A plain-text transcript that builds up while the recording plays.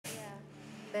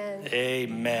Amen.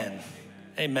 Amen.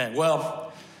 Amen.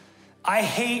 Well, I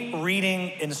hate reading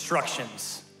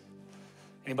instructions.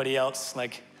 Anybody else?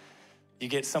 Like, you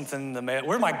get something in the mail.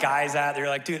 Where are my guys at? They're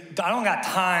like, dude, I don't got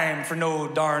time for no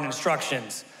darn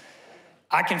instructions.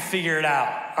 I can figure it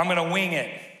out. I'm gonna wing it.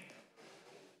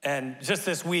 And just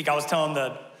this week, I was telling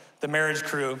the marriage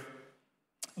crew,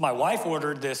 my wife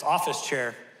ordered this office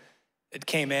chair. It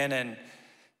came in and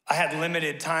I had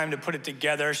limited time to put it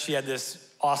together. She had this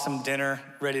awesome dinner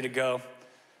ready to go.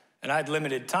 And I had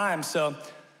limited time. So,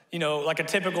 like a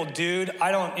typical dude,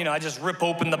 I just rip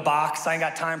open the box. I ain't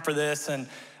got time for this. And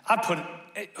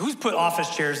who's put office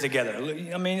chairs together?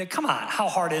 I mean, come on, how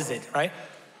hard is it, right?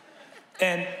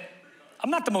 And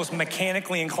I'm not the most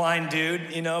mechanically inclined dude,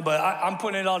 but I'm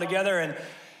putting it all together and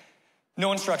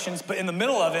no instructions. But in the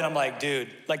middle of it, I'm like, dude,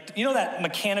 that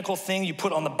mechanical thing you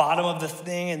put on the bottom of the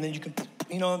thing and then you can,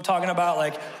 what I'm talking about?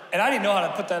 And I didn't know how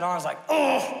to put that on. I was like,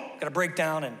 gotta break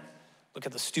down and look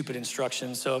at the stupid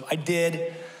instructions. So I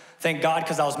did, thank God,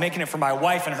 because I was making it for my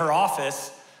wife in her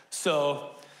office. So,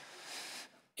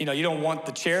 you don't want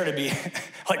the chair to be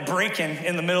breaking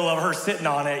in the middle of her sitting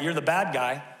on it. You're the bad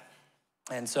guy.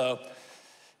 And so,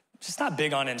 just not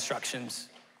big on instructions.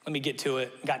 Let me get to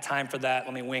it. Got time for that.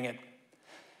 Let me wing it.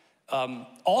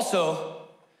 Also,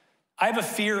 I have a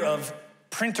fear of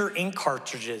printer ink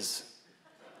cartridges.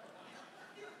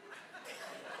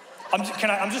 I'm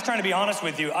just trying to be honest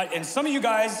with you. And some of you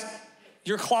guys,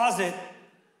 your closet,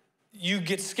 you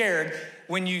get scared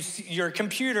when you see your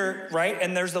computer, right?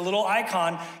 And there's a little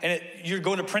icon, and you're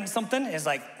going to print something, and it's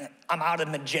like, I'm out of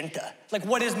magenta.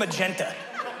 What is magenta?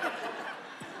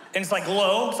 And it's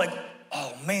low. It's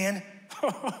oh man,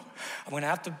 I'm gonna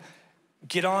have to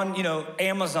get on,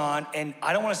 Amazon, and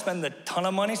I don't want to spend a ton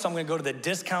of money, so I'm gonna go to the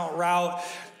discount route.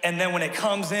 And then when it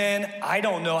comes in, I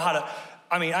don't know how to.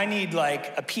 I need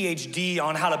a PhD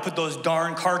on how to put those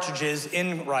darn cartridges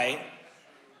in right.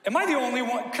 Am I the only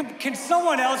one? Can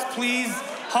someone else please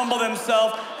humble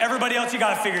themselves? Everybody else, you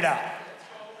got it figured out.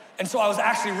 And so I was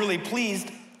actually really pleased.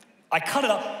 I cut it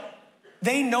up.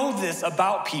 They know this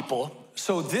about people.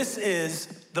 So this is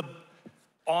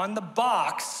on the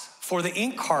box for the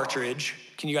ink cartridge.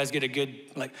 Can you guys get a good,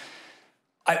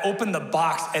 I opened the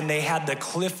box and they had the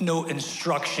Cliff Note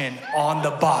instruction on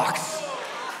the box.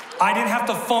 I didn't have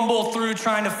to fumble through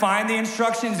trying to find the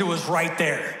instructions. It was right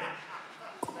there.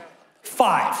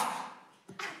 5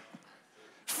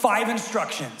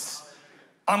 instructions.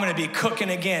 I'm gonna be cooking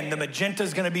again. The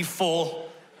magenta's gonna be full.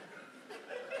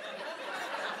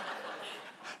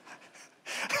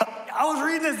 I was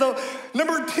reading this though.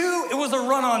 Number 2, it was a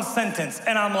run-on sentence.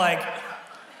 And I'm like,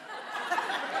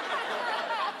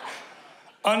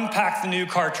 unpack the new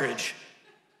cartridge.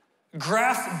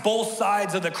 Grasp both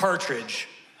sides of the cartridge.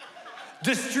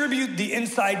 Distribute the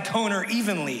inside toner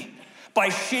evenly by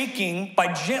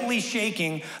gently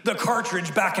shaking the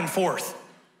cartridge back and forth.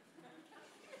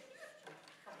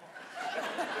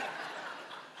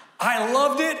 I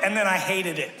loved it, and then I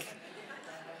hated it.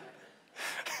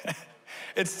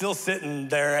 It's still sitting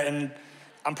there, and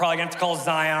I'm probably gonna have to call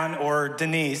Zion or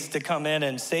Denise to come in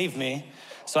and save me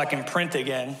so I can print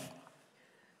again.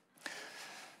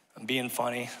 I'm being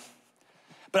funny.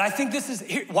 But I think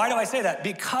why do I say that?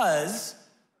 Because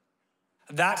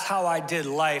that's how I did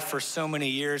life for so many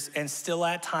years, and still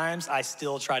at times, I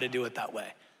still try to do it that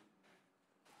way.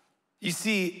 You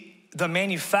see, the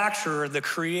manufacturer, the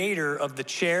creator of the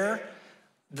chair,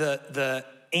 the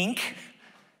ink,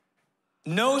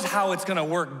 knows how it's gonna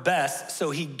work best, so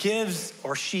he gives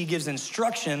or she gives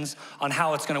instructions on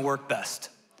how it's gonna work best.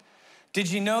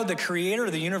 Did you know the creator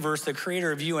of the universe, the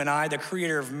creator of you and I, the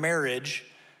creator of marriage,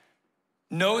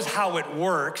 knows how it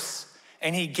works,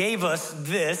 and he gave us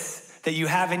this that you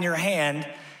have in your hand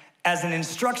as an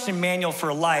instruction manual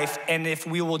for life, and if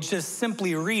we will just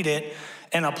simply read it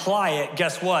and apply it,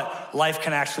 guess what? Life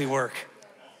can actually work.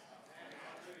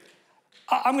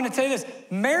 I'm gonna tell you this,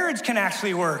 marriage can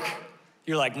actually work.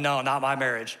 You're like, no, not my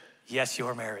marriage. Yes,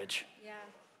 your marriage. Yeah.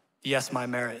 Yes, my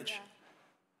marriage.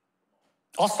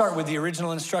 Yeah. I'll start with the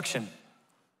original instruction.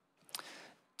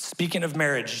 Speaking of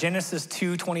marriage, Genesis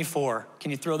 2:24. Can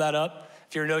you throw that up?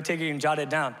 If you're a note taker, you can jot it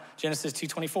down. Genesis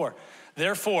 2:24.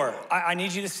 Therefore, I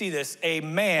need you to see this. A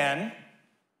man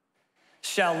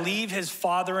shall leave his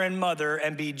father and mother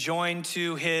and be joined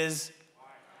to his,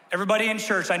 everybody in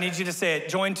church, I need you to say it,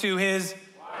 joined to his,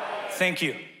 thank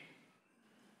you.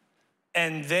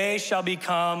 And they shall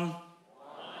become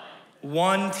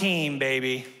one team,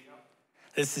 baby.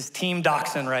 This is Team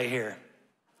Doxzon right here.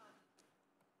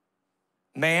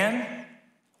 Man,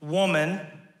 woman,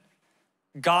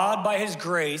 God by his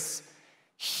grace,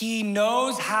 he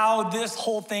knows how this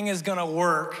whole thing is gonna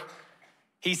work,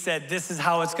 He said, this is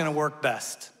how it's gonna work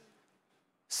best.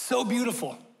 So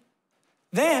beautiful.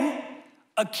 Then,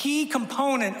 a key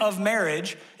component of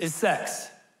marriage is sex.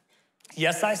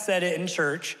 Yes, I said it in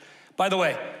church. By the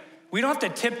way, we don't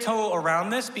have to tiptoe around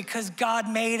this because God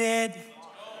made it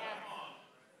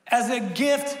as a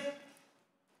gift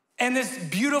and this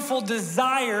beautiful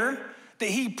desire that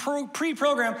he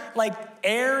pre-programmed, like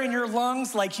air in your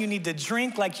lungs, like you need to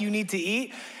drink, like you need to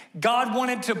eat. God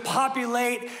wanted to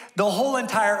populate the whole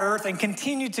entire earth and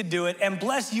continue to do it and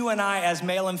bless you and I as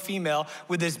male and female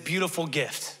with this beautiful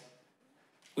gift.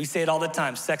 We say it all the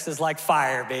time, sex is like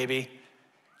fire, baby.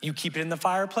 You keep it in the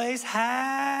fireplace,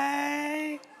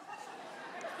 hey,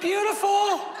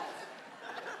 beautiful.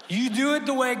 You do it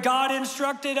the way God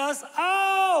instructed us,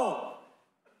 oh.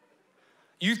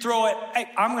 You throw it,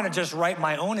 hey, I'm gonna just write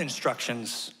my own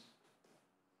instructions.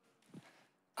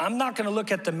 I'm not gonna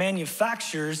look at the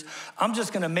manufacturers. I'm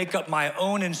just gonna make up my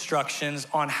own instructions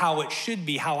on how it should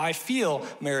be, how I feel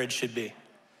marriage should be,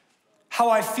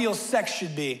 how I feel sex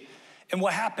should be. And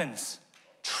what happens?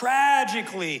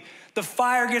 Tragically, the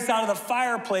fire gets out of the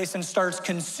fireplace and starts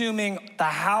consuming the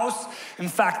house, in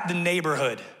fact, the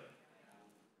neighborhood.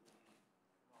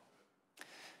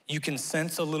 You can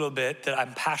sense a little bit that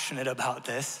I'm passionate about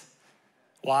this.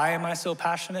 Why am I so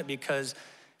passionate? Because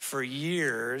for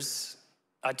years,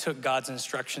 I took God's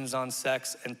instructions on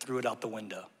sex and threw it out the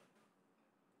window.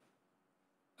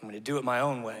 I'm gonna do it my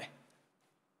own way.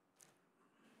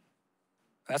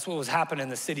 That's what was happening in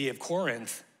the city of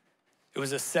Corinth. It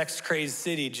was a sex-crazed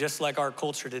city just like our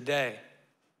culture today.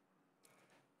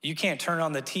 You can't turn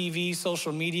on the TV,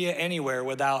 social media, anywhere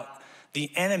without the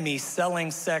enemy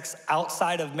selling sex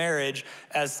outside of marriage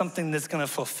as something that's gonna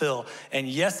fulfill. And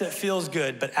yes, it feels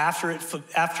good, but after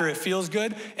it feels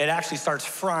good, it actually starts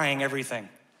frying everything.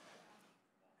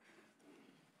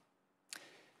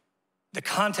 The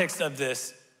context of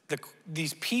this,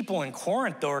 these people in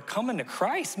Corinth, though, are coming to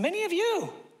Christ. Many of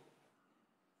you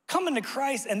coming to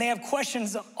Christ, and they have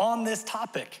questions on this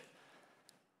topic.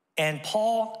 And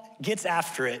Paul gets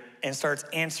after it and starts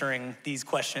answering these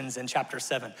questions in chapter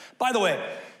 7. By the way,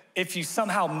 if you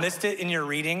somehow missed it in your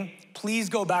reading, please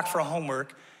go back for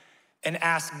homework and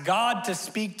ask God to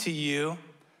speak to you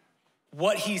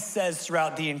what he says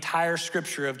throughout the entire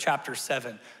scripture of chapter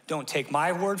 7. Don't take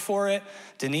my word for it.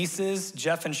 Denise's,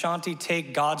 Jeff and Shaunti,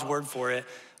 take God's word for it.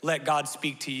 Let God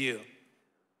speak to you.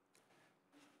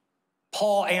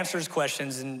 Paul answers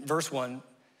questions in verse 1.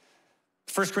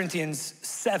 1 Corinthians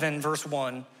 7, verse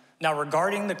 1. Now,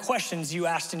 regarding the questions you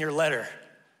asked in your letter,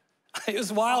 it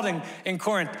was wild in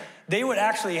Corinth. They would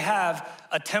actually have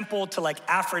a temple to like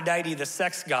Aphrodite, the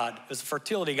sex god. It was a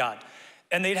fertility god.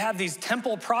 And they'd have these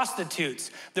temple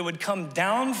prostitutes that would come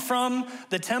down from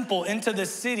the temple into the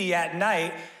city at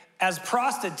night as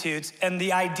prostitutes. And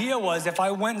the idea was if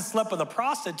I went and slept with a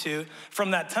prostitute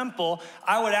from that temple,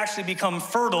 I would actually become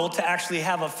fertile to actually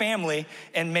have a family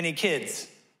and many kids.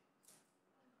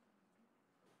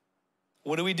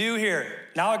 What do we do here?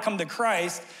 Now I come to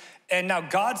Christ, and now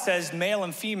God says male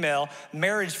and female,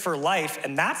 marriage for life,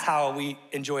 and that's how we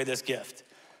enjoy this gift.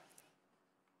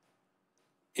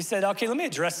 He said, okay, let me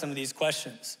address some of these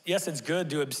questions. Yes, it's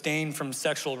good to abstain from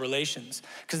sexual relations,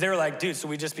 because they were like, dude, so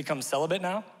we just become celibate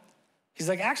now? He's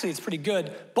like, actually, it's pretty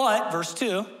good, but, verse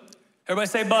 2, everybody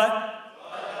say but.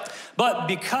 But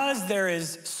because there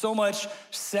is so much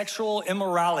sexual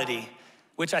immorality,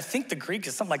 which I think the Greek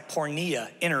is something like porneia,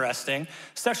 interesting.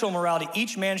 Sexual immorality,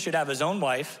 each man should have his own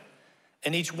wife,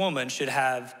 and each woman should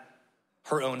have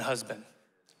her own husband.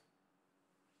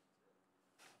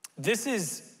 This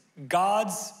is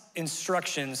God's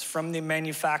instructions from the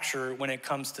manufacturer when it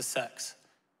comes to sex.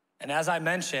 And as I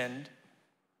mentioned,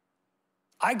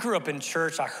 I grew up in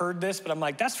church, I heard this, but I'm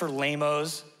like, that's for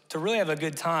lamos. To really have a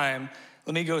good time,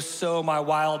 let me go sow my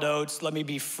wild oats, let me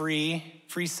be free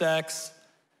sex.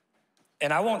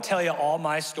 And I won't tell you all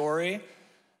my story,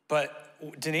 but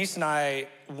Denise and I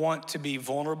want to be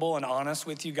vulnerable and honest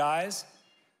with you guys.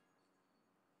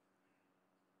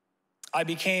 I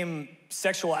became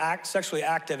sexually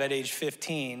active at age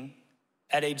 15.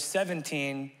 At age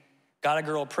 17, got a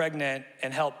girl pregnant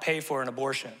and helped pay for an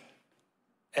abortion.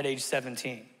 At age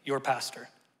 17, your pastor.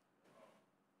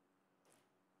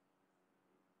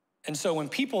 And so when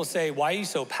people say, why are you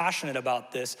so passionate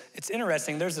about this? It's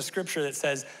interesting, there's a scripture that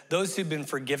says, those who've been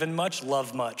forgiven much,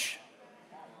 love much.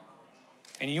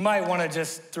 And you might wanna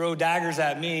just throw daggers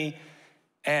at me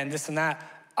and this and that.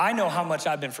 I know how much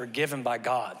I've been forgiven by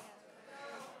God.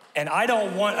 And I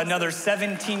don't want another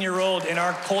 17-year-old in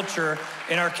our culture,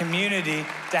 in our community,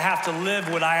 to have to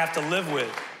live what I have to live with.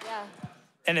 Yeah.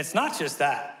 And it's not just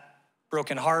that.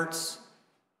 Broken hearts,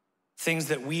 things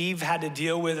that we've had to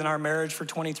deal with in our marriage for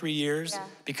 23 years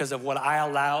because of what I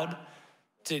allowed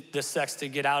the sex to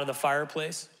get out of the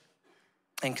fireplace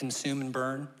and consume and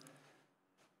burn.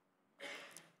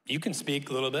 You can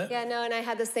speak a little bit. Yeah, no, and I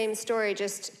had the same story,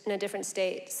 just in a different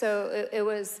state. So it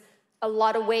was a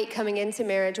lot of weight coming into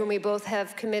marriage when we both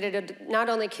have not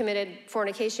only committed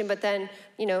fornication, but then,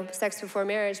 sex before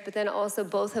marriage, but then also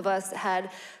both of us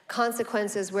had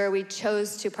consequences where we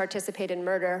chose to participate in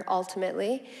murder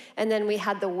ultimately. And then we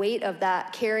had the weight of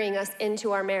that carrying us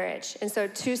into our marriage. And so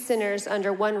two sinners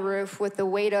under one roof with the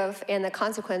weight of and the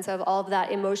consequence of all of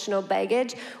that emotional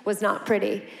baggage was not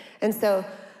pretty. And so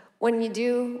when you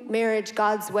do marriage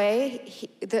God's way,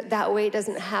 that weight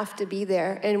doesn't have to be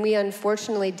there. And we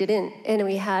unfortunately didn't, and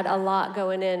we had a lot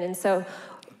going in. And so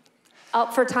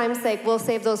for time's sake, we'll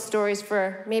save those stories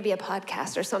for maybe a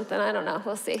podcast or something. I don't know,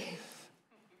 we'll see.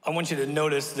 I want you to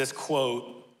notice this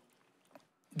quote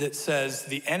that says,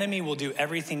 the enemy will do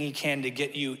everything he can to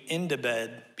get you into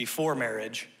bed before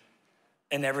marriage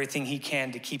and everything he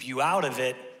can to keep you out of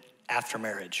it after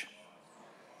marriage.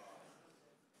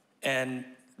 And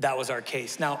that was our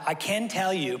case. Now, I can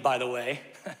tell you, by the way,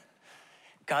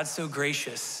 God's so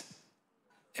gracious.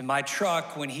 In my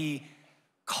truck, when he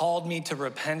called me to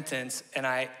repentance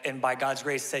and by God's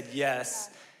grace said yes,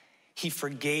 he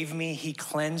forgave me, he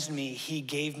cleansed me, he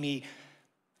gave me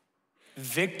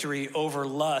victory over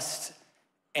lust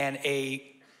and a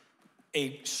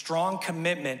strong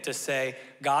commitment to say,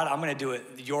 God, I'm gonna do it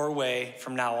your way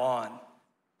from now on.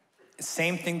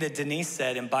 Same thing that Denise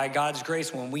said, and by God's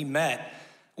grace, when we met,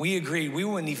 we agreed we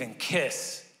wouldn't even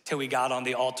kiss till we got on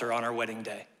the altar on our wedding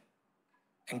day.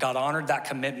 And God honored that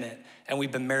commitment, and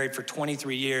we've been married for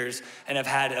 23 years and have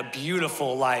had a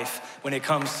beautiful life when it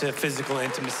comes to physical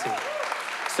intimacy.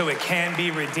 So it can be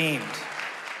redeemed.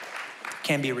 It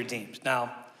can be redeemed.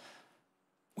 Now,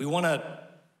 we want to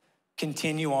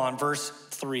continue on verse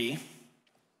 3.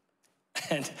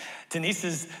 And this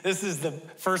is the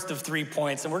first of 3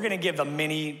 points, and we're gonna give a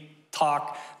mini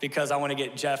talk because I wanna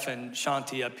get Jeff and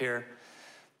Shaunti up here.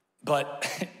 But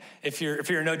if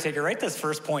you're a note taker, write this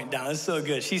first point down, it's so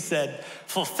good. She said,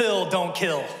 fulfill, don't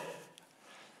kill.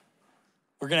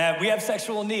 We have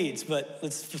sexual needs, but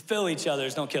let's fulfill each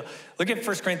other's, don't kill. Look at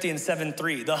 1 Corinthians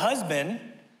 7:3. The husband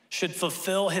should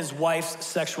fulfill his wife's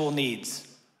sexual needs,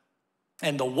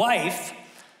 and the wife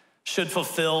should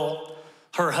fulfill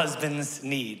her husband's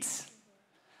needs.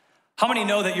 How many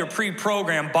know that you're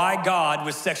pre-programmed by God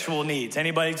with sexual needs?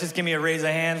 Anybody? Just give me a raise of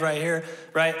hands right here,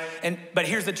 right? But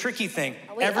here's the tricky thing.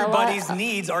 Everybody's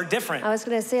needs are different. I was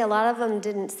gonna say, a lot of them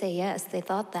didn't say yes, they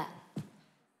thought that.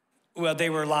 Well, they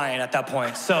were lying at that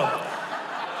point. So,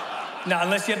 now,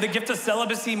 unless you have the gift of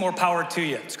celibacy, more power to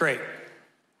you. It's great.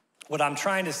 What I'm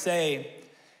trying to say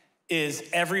is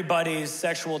everybody's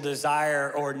sexual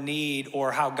desire or need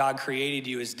or how God created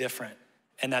you is different.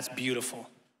 And that's beautiful.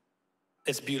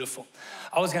 It's beautiful.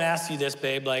 I was gonna ask you this,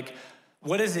 babe, like,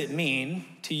 what does it mean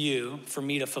to you for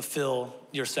me to fulfill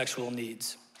your sexual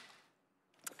needs?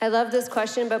 I love this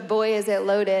question, but boy, is it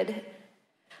loaded.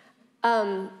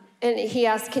 And he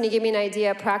asked, can you give me an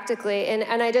idea practically?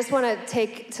 And I just wanna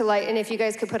take to light, and if you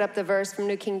guys could put up the verse from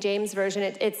New King James Version,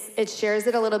 it shares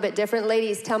it a little bit different.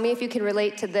 Ladies, tell me if you can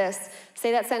relate to this.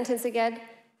 Say that sentence again.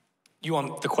 You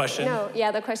want the question? No, yeah,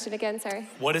 the question again, sorry.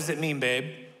 What does it mean,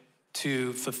 babe,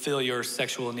 to fulfill your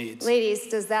sexual needs? Ladies,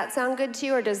 does that sound good to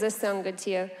you or does this sound good to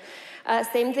you?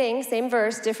 Same thing, same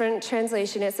verse, different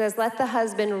translation. It says, let the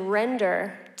husband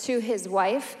render to his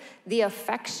wife the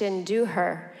affection due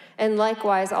her, and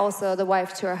likewise also the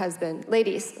wife to her husband.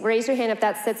 Ladies, raise your hand if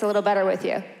that sits a little better with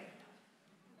you.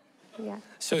 Yeah.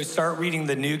 So start reading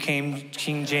the New King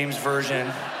James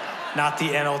Version, not the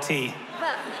NLT.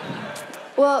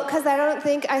 Well, because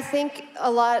I think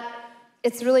a lot,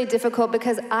 it's really difficult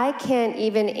because I can't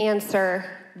even answer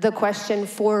the question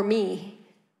for me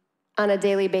on a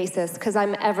daily basis because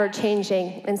I'm ever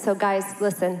changing. And so guys,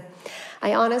 listen,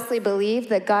 I honestly believe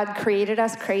that God created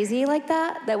us crazy like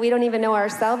that we don't even know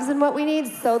ourselves and what we need,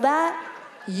 so that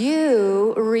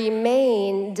you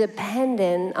remain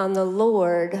dependent on the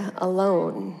Lord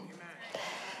alone.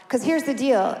 Because here's the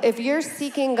deal, if you're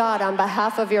seeking God on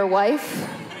behalf of your wife,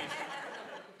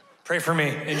 pray for me,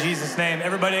 in Jesus' name.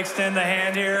 Everybody extend the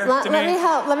hand here to me. Let me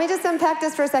help. Let me just unpack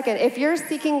this for a second. If you're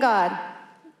seeking God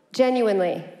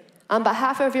genuinely on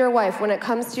behalf of your wife when it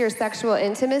comes to your sexual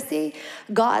intimacy,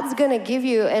 God's gonna give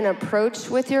you an approach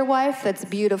with your wife that's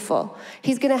beautiful.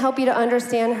 He's gonna help you to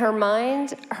understand her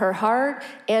mind, her heart,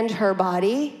 and her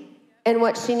body, and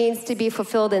what she needs to be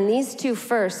fulfilled in these two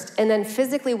first, and then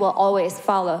physically will always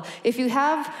follow. If you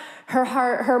have her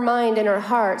heart, her mind, and her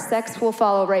heart, sex will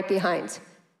follow right behind.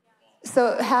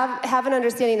 So have an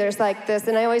understanding there's like this,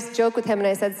 and I always joke with him, and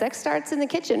I said, sex starts in the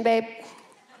kitchen, babe.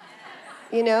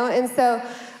 You know, and so.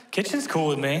 Kitchen's cool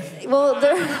with me. Well,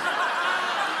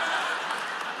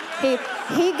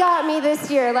 he got me this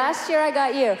year. Last year I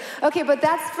got you. Okay, but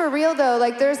that's for real though.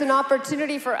 Like there's an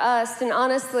opportunity for us, and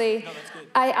honestly,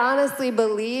 I honestly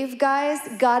believe, guys,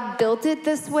 God built it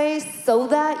this way so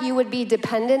that you would be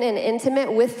dependent and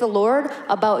intimate with the Lord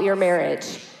about your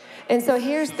marriage. And so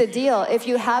here's the deal. If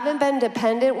you haven't been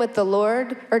dependent with the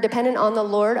Lord or dependent on the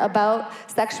Lord about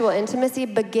sexual intimacy,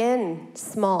 begin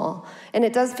small. And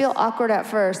it does feel awkward at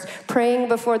first. Praying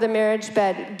before the marriage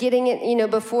bed, getting it, you know,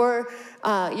 before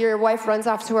your wife runs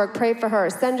off to work, pray for her.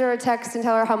 Send her a text and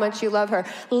tell her how much you love her.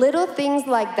 Little things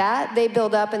like that, they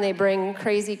build up and they bring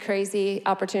crazy, crazy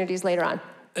opportunities later on.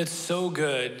 It's so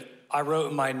good. I wrote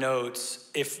in my notes,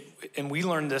 and we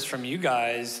learned this from you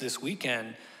guys this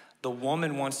weekend, the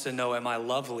woman wants to know, am I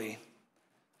lovely?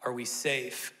 Are we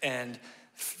safe? And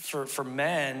for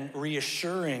men,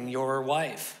 reassuring your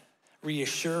wife,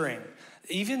 reassuring.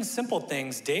 Even simple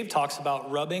things, Dave talks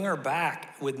about rubbing her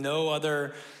back with no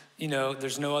other, you know,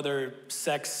 there's no other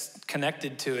sex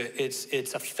connected to it.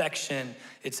 It's affection,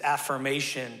 it's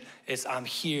affirmation, it's I'm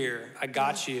here, I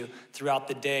got you throughout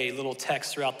the day, little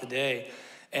texts throughout the day.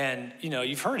 And, you know,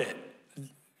 you've heard it.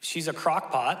 She's a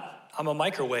crock pot, I'm a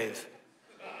microwave.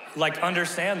 Like,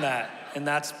 understand that, and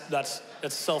that's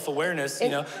self-awareness. You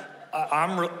know,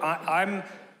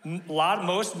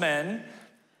 most men,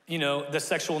 you know, the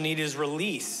sexual need is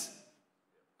release.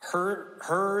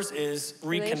 Hers is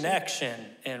reconnection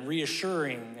and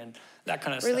reassuring and that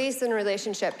kind of stuff. Release and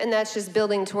relationship, and that's just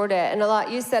building toward it. And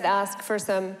you said ask for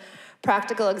some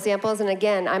practical examples, and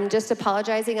again, I'm just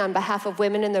apologizing on behalf of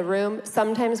women in the room.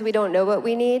 Sometimes we don't know what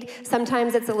we need.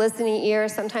 Sometimes it's a listening ear,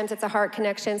 sometimes it's a heart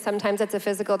connection, sometimes it's a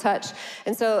physical touch.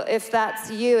 And so if that's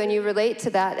you and you relate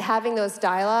to that, having those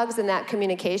dialogues and that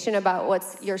communication about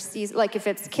what's your season, like if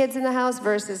it's kids in the house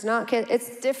versus not kids,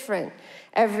 it's different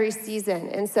every season.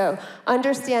 And so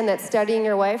understand that studying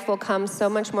your wife will come so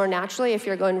much more naturally if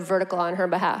you're going vertical on her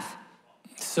behalf.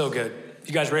 So good.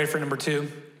 You guys ready for number 2?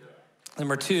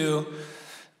 Number 2,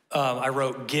 I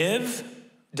wrote, give,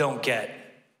 don't get.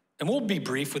 And we'll be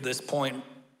brief with this point.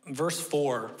 Verse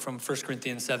 4 from 1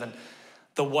 Corinthians 7,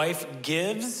 the wife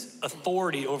gives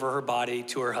authority over her body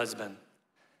to her husband,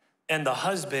 and the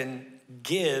husband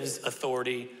gives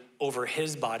authority over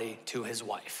his body to his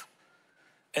wife.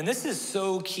 And this is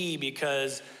so key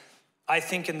because I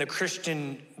think in the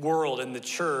Christian world, in the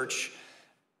church,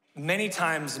 many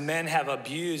times men have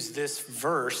abused this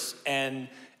verse and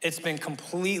it's been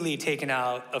completely taken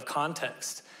out of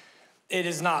context. It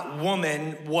is not,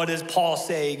 woman, what does Paul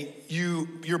say?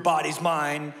 Your body's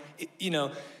mine. You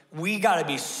know, we gotta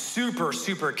be super,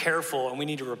 super careful, and we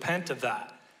need to repent of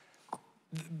that.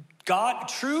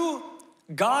 God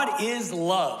is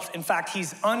love. In fact,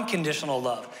 he's unconditional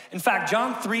love. In fact,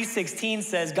 John 3:16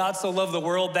 says, God so loved the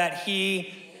world that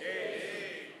he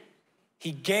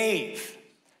gave.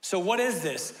 So what is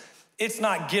this? It's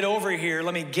not get over here,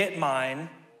 let me get mine.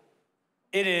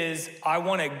 It is, I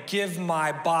want to give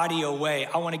my body away.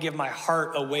 I want to give my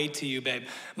heart away to you, babe.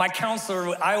 My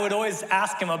counselor, I would always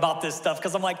ask him about this stuff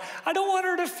because I'm like, I don't want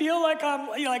her to feel like I'm,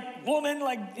 you know, like woman,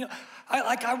 like, you know,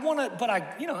 I want to, but I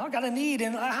got a need,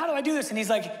 and how do I do this? And he's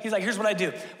like, here's what I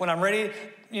do. When I'm ready,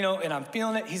 you know, and I'm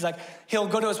feeling it, he's like, he'll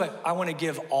go to his wife, I want to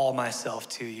give all myself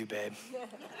to you, babe.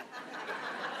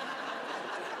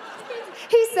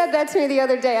 He said that to me the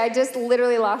other day. I just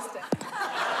literally lost it.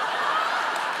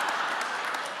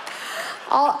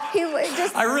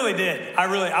 I really did.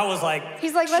 I was like,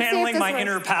 he's like, channeling my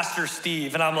inner Pastor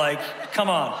Steve, and I'm like, come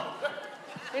on.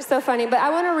 You're so funny, but I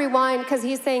want to rewind because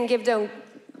he's saying give, don't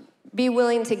be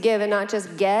willing to give and not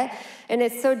just get. And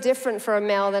it's so different for a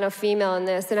male than a female in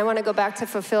this. And I want to go back to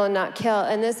fulfill and not kill.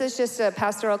 And this is just a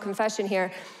pastoral confession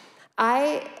here.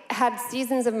 I had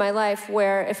seasons of my life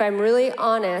where, if I'm really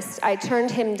honest, I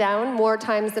turned him down more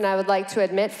times than I would like to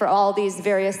admit for all these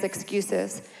various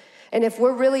excuses. And if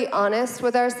we're really honest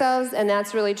with ourselves, and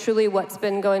that's really truly what's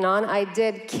been going on, I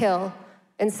did kill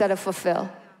instead of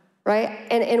fulfill, right?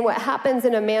 And what happens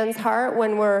in a man's heart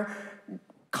when we're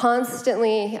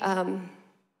constantly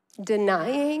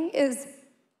denying is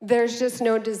there's just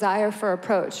no desire for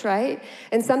approach, right?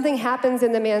 And something happens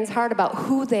in the man's heart about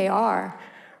who they are.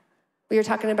 We were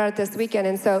talking about it this weekend,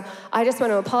 and so I just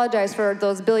want to apologize for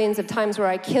those billions of times where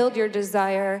I killed your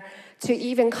desire to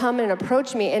even come and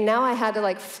approach me. And now I had to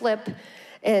like flip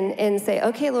and say,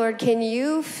 okay, Lord, can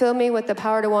you fill me with the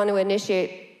power to want to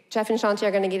initiate? Jeff and Shaunti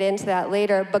are going to get into that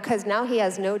later because now he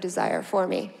has no desire for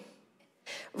me.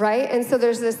 right? And so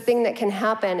there's this thing that can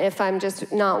happen if I'm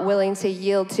just not willing to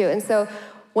yield to. And so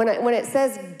when it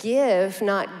says give,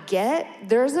 not get,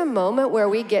 there's a moment where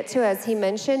we get to, as he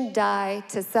mentioned, die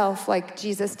to self like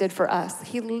Jesus did for us.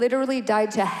 He literally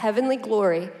died to heavenly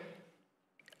glory.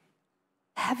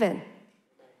 Heaven.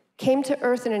 Came to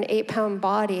earth in an 8-pound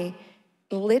body,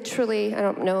 literally, I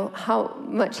don't know how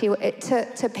much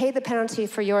to pay the penalty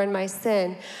for your and my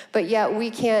sin, but yet we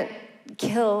can't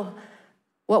kill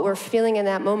what we're feeling in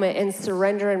that moment and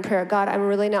surrender in prayer. God, I'm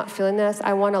really not feeling this.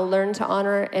 I want to learn to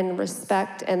honor and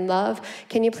respect and love.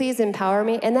 Can you please empower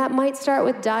me? And that might start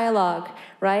with dialogue,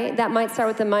 right? That might start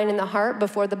with the mind and the heart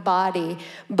before the body.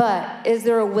 But is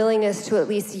there a willingness to at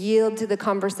least yield to the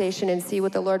conversation and see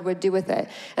what the Lord would do with it?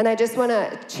 And I just want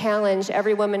to challenge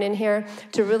every woman in here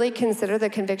to really consider the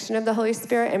conviction of the Holy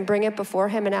Spirit and bring it before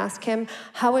him and ask him,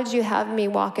 how would you have me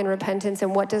walk in repentance,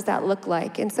 and what does that look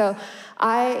like? And so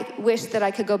I wish that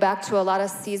I could go back to a lot of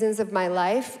seasons of my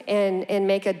life and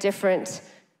make a different,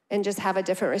 and just have a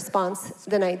different response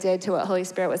than I did to what Holy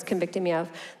Spirit was convicting me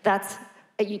of.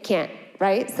 You can't,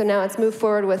 right? So now it's move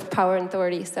forward with power and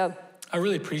authority. So I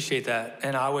really appreciate that.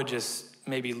 And I would just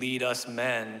maybe lead us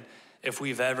men, if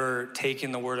we've ever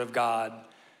taken the word of God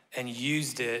and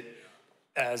used it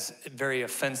as very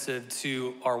offensive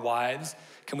to our wives,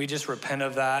 can we just repent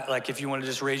of that? Like, if you want to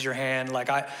just raise your hand,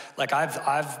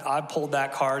 I've pulled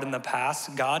that card in the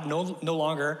past. God, no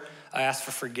longer I ask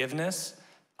for forgiveness.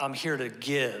 I'm here to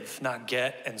give, not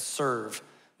get, and serve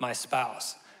my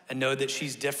spouse, and know that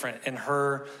she's different, and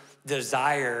her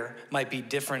desire might be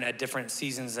different at different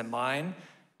seasons than mine,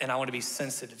 and I want to be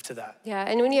sensitive to that. Yeah,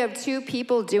 and when you have two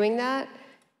people doing that,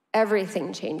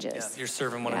 everything changes. Yeah, you're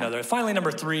serving one another. Finally,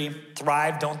 number 3,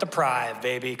 thrive, don't deprive,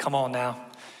 baby. Come on now.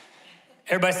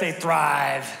 Everybody say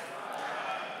thrive.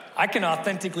 I can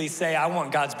authentically say I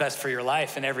want God's best for your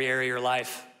life in every area of your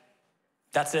life.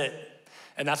 That's it.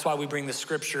 And that's why we bring the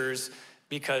scriptures,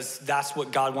 because that's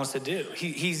what God wants to do.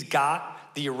 He's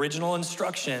got the original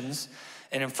instructions.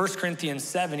 And in 1 Corinthians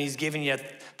 7, he's giving you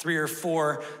 3 or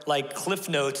 4 like cliff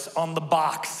notes on the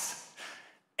box.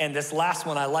 And this last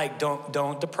one I like,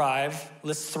 don't deprive,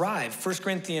 let's thrive. 1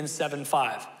 Corinthians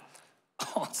 7:5.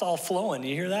 Oh, it's all flowing,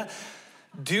 you hear that?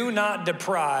 Do not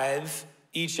deprive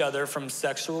each other from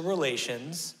sexual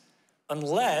relations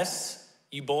unless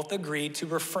you both agree to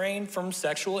refrain from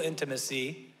sexual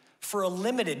intimacy for a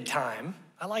limited time.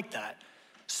 I like that.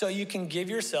 So you can give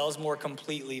yourselves more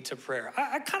completely to prayer.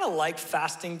 I kind of like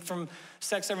fasting from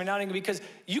sex every now and again, because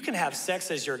you can have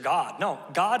sex as your God. No,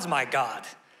 God's my God.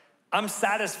 I'm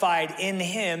satisfied in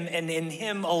him and in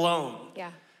him alone.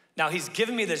 Yeah. Now he's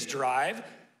given me this drive,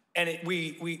 and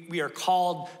we are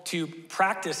called to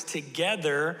practice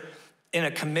together in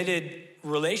a committed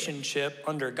relationship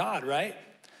under God, right?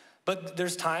 But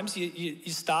there's times you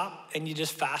stop and you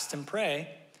just fast and pray.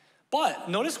 But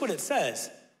notice what it says.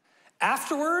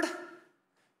 Afterward,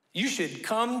 you should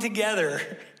come together.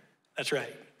 That's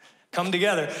right. Come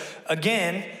together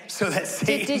again so that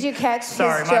Satan... Did you catch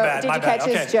Sorry, his my joke? bad, Did my you bad. catch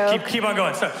Okay, his joke? keep on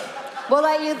going. Sorry. We'll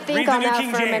let you think Read the on New that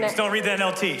King for a James. minute. Don't read the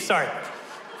NLT. Sorry.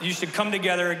 You should come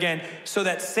together again so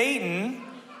that Satan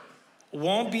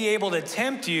won't be able to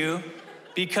tempt you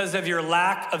because of your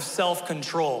lack of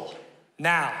self-control.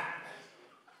 Now,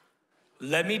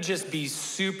 let me just be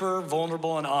super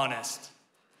vulnerable and honest.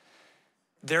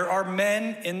 There are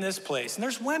men in this place, and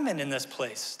there's women in this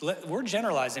place. We're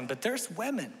generalizing, but there's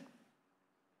women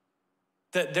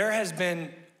that there has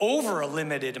been over a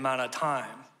limited amount of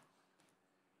time.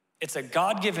 It's a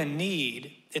God-given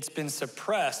need. It's been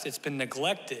suppressed. It's been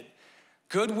neglected.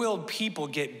 Good-willed people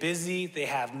get busy. They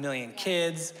have a million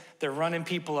kids. They're running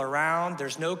people around.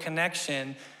 There's no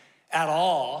connection at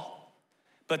all.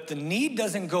 But the need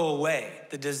doesn't go away.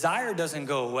 The desire doesn't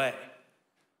go away.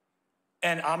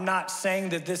 And I'm not saying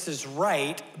that this is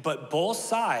right, but both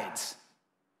sides,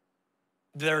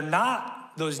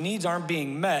 those needs aren't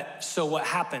being met. So what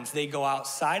happens? They go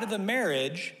outside of the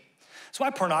marriage. That's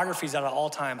why pornography is at an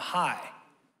all-time high.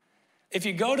 If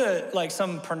you go to like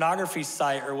some pornography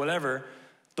site or whatever,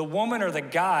 the woman or the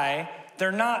guy,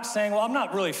 they're not saying, well, I'm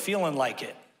not really feeling like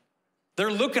it.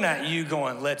 They're looking at you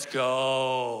going, let's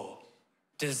go.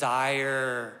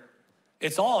 Desire.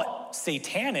 It's all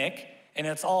satanic and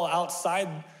it's all outside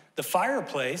the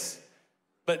fireplace,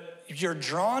 but you're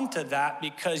drawn to that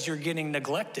because you're getting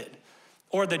neglected.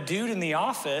 Or the dude in the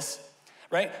office,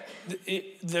 right?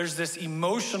 There's this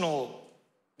emotional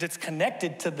that's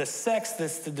connected to the sex,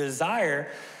 that's the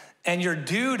desire, and your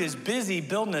dude is busy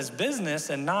building his business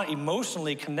and not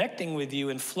emotionally connecting with you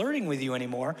and flirting with you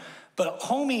anymore, but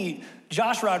homie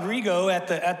Josh Rodrigo at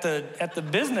the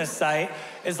business site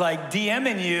is like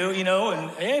DMing you,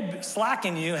 and hey,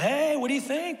 slacking you, hey, what do you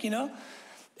think,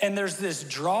 And there's this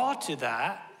draw to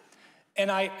that,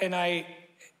 and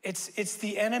it's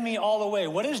the enemy all the way.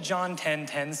 What does John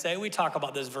 10:10 say? We talk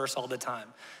about this verse all the time.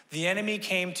 The enemy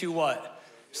came to what?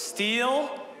 Steal,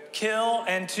 kill,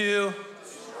 and to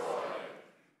destroy.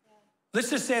 Let's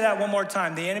just say that one more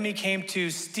time. The enemy came to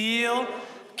steal,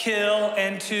 kill,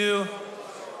 and to destroy.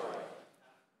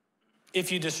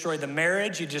 If you destroy the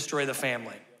marriage, you destroy the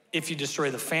family. If you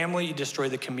destroy the family, you destroy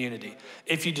the community.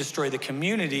 If you destroy the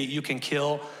community, you can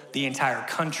kill the entire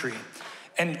country.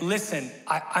 And listen,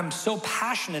 I'm so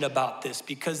passionate about this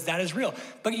because that is real.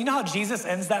 But you know how Jesus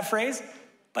ends that phrase?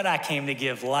 But I came to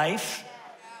give life,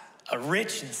 a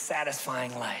rich and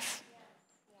satisfying life.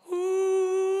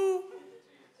 Ooh,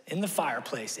 in the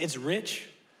fireplace. It's rich,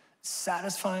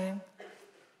 satisfying.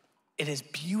 It is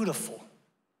beautiful.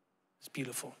 It's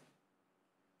beautiful.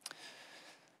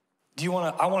 I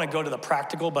want to go to the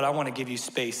practical, but I want to give you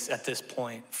space at this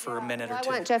point for a minute or two.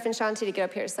 I want Jeff and Shaunti to get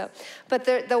up here. But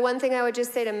the one thing I would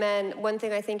just say to men, one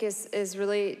thing I think is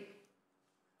really,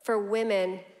 for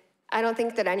women, I don't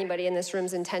think that anybody in this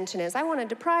room's intention is, I want to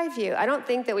deprive you. I don't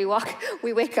think that we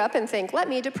wake up and think, let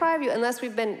me deprive you, unless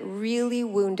we've been really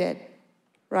wounded,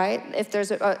 right? If there's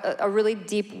a really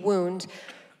deep wound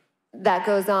that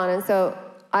goes on. And so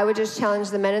I would just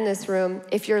challenge the men in this room,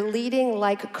 if you're leading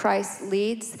like Christ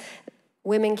leads,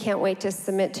 women can't wait to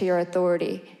submit to your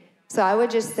authority. So I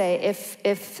would just say,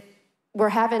 if we're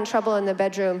having trouble in the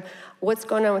bedroom, what's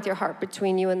going on with your heart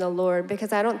between you and the Lord?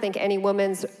 Because I don't think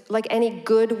any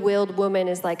good-willed woman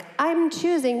is like, I'm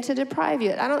choosing to deprive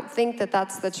you. I don't think that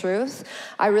that's the truth.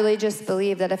 I really just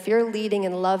believe that if you're leading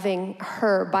and loving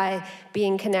her by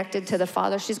being connected to the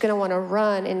Father, she's going to want to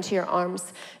run into your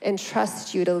arms and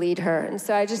trust you to lead her. And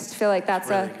so I just feel like that's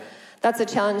a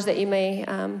challenge that you may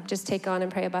just take on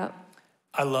and pray about.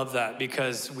 I love that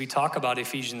because we talk about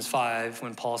Ephesians 5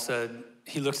 when Paul said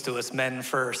he looks to us men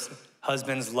first.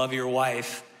 Husbands, love your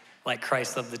wife like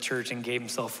Christ loved the church and gave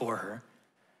himself for her.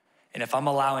 And if I'm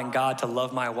allowing God to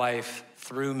love my wife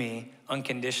through me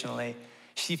unconditionally,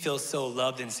 she feels so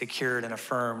loved and secured and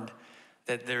affirmed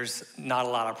that there's not a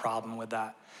lot of problem with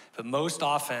that. But most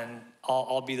often,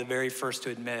 I'll be the very first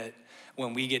to admit,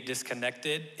 when we get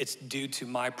disconnected, it's due to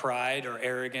my pride or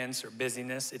arrogance or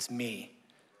busyness. It's me.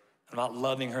 I'm not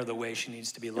loving her the way she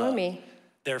needs to be loved. Me.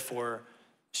 Therefore,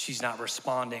 she's not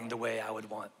responding the way I would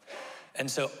want.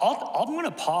 And so I'm gonna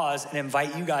pause and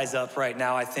invite you guys up right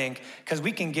now, I think, because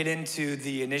we can get into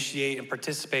the initiate and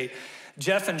participate.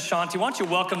 Jeff and Shaunti, why don't you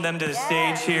welcome them to the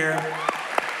stage here?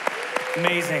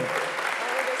 Amazing. You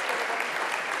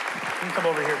can come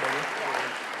over here, baby.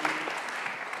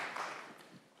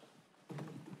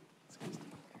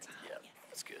 Yeah,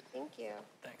 that's good. Thank you.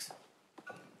 Thanks.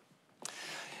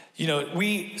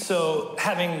 So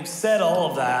having said all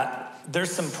of that,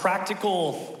 there's some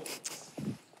practical,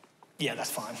 yeah, that's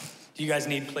fine. Do you guys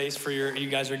need place for you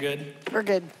guys are good? We're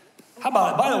good. How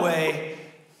about, by the way,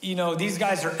 these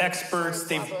guys are experts.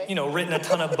 They've, written a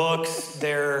ton of books.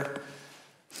 They're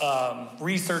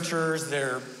researchers.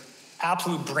 They're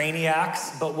absolute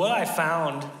brainiacs. But what I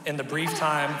found in the brief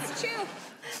time, It's true.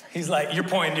 He's like, you're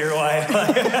pointing to your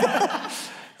wife.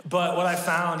 But what I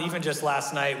found, even just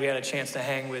last night, we had a chance to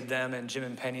hang with them and Jim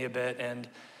and Penny a bit, and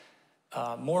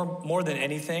more than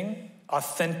anything,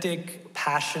 authentic,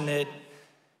 passionate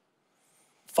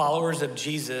followers of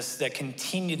Jesus that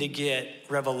continue to get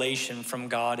revelation from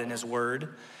God and his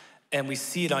word, and we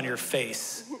see it on your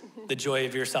face, the joy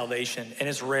of your salvation, and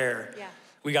it's rare. Yeah.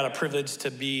 We got a privilege to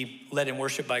be led in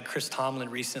worship by Chris Tomlin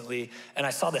recently, and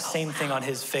I saw the same thing on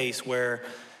his face where,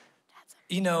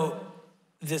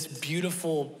 this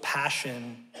beautiful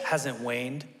passion hasn't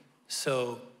waned,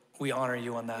 so we honor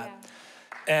you on that.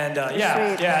 Yeah. And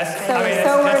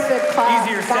so worth it, class.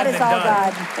 Easier that said is than all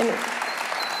done. God.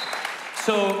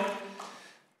 So,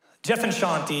 Jeff and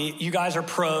Shaunti, you guys are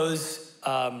pros.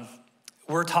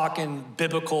 We're talking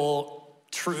biblical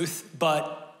truth,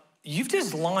 but you've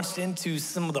just launched into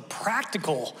some of the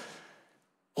practical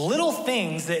little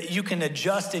things that you can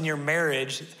adjust in your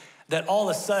marriage that all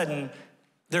of a sudden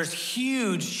there's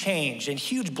huge change and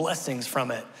huge blessings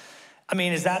from it. I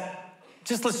mean,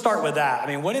 let's start with that. I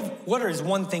mean, what is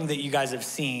one thing that you guys have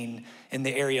seen in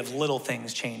the area of little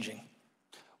things changing?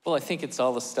 Well, I think it's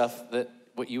all the stuff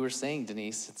what you were saying,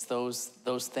 Denise. It's those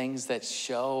things that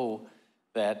show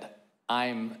that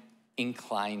I'm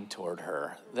inclined toward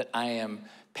her, that I am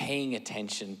paying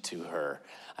attention to her.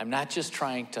 I'm not just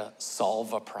trying to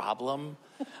solve a problem.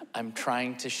 I'm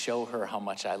trying to show her how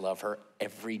much I love her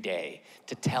every day,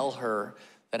 to tell her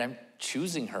that I'm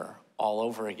choosing her all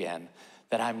over again,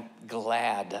 that I'm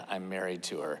glad I'm married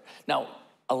to her. Now,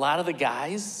 a lot of the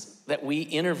guys that we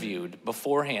interviewed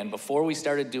beforehand, before we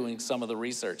started doing some of the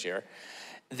research here,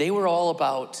 they were all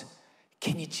about,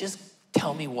 can you just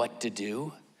tell me what to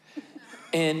do?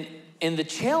 And the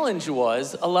challenge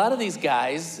was, a lot of these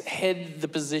guys had the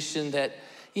position that,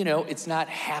 you know, it's not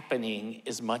happening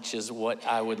as much as what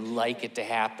I would like it to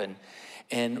happen.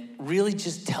 And really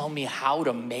just tell me how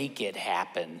to make it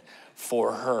happen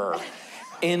for her.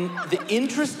 And the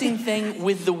interesting thing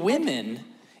with the women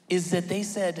is that they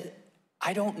said,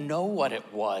 I don't know what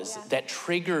it was that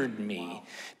triggered me.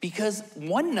 Because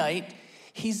one night,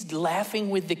 he's laughing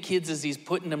with the kids as he's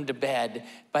putting them to bed.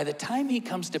 By the time he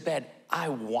comes to bed, I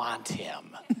want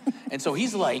him. And so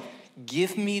he's like,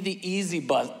 give me the easy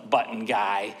button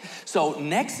guy. So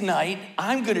next night,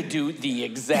 I'm gonna do the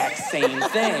exact same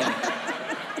thing.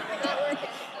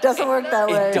 Doesn't work that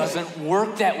way. It doesn't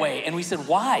work that way. And we said,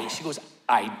 why? She goes,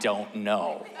 I don't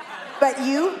know. But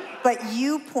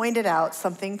you pointed out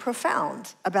something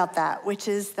profound about that, which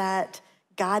is that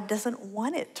God doesn't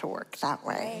want it to work that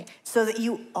way. Right. So that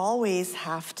you always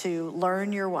have to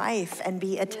learn your wife and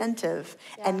be attentive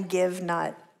and give,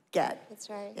 not get. That's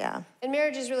right. Yeah. And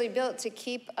marriage is really built to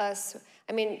keep us,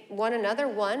 I mean, one another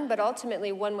one, but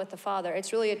ultimately one with the Father.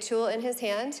 It's really a tool in his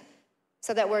hand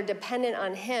so that we're dependent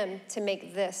on him to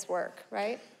make this work,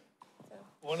 right?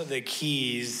 One of the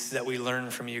keys that we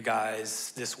learned from you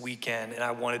guys this weekend, and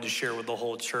I wanted to share with the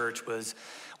whole church, was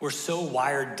we're so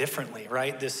wired differently,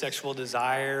 right? This sexual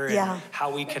desire and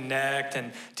how we connect,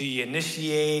 and do you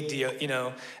initiate, do you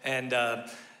know, and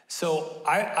so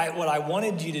what I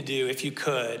wanted you to do, if you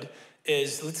could,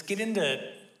 is let's get into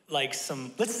like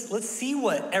let's see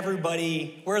what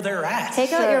everybody, where they're at.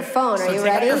 Take out your phone, so are you ready?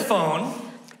 ready? Take out your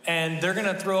phone, and they're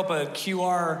gonna throw up a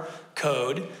QR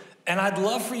code, and I'd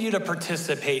love for you to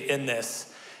participate in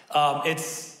this.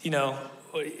 It's, you know,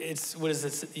 what is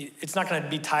this? It's not going to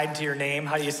be tied to your name.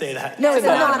 How do you say that? No, it's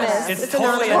anonymous. It's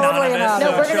totally anonymous.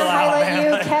 No, we're going to highlight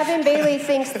man. you. Kevin Bailey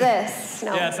thinks this.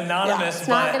 No. Yeah, it's anonymous. It's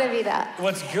not going to be that.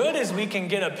 What's good is we can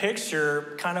get a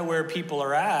picture kind of where people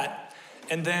are at.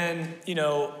 And then, you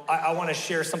know, I want to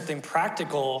share something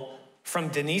practical from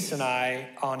Denise and I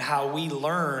on how we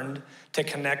learned to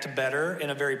connect better in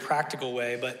a very practical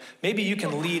way. But maybe you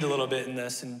can lead a little bit in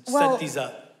this and set these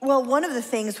up. Well, one of the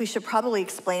things we should probably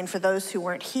explain for those who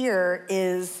weren't here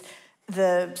is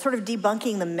the sort of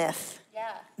debunking the myth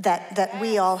that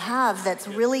we all have that's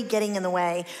really getting in the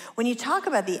way. When you talk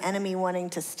about the enemy wanting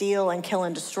to steal and kill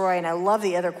and destroy, and I love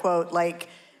the other quote, like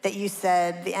that you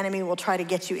said, the enemy will try to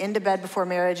get you into bed before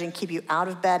marriage and keep you out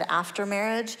of bed after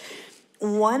marriage.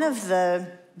 One of the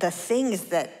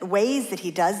ways that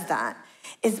he does that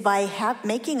is by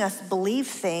making us believe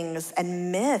things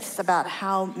and myths about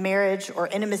how marriage or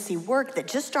intimacy work that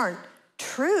just aren't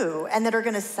true and that are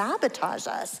going to sabotage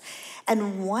us.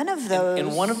 And one of those...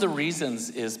 And one of the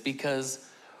reasons is because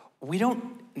we don't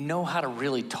know how to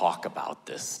really talk about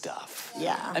this stuff.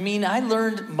 Yeah. I mean, I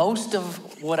learned most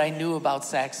of what I knew about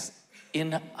sex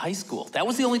in high school. That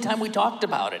was the only time we talked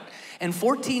about it. And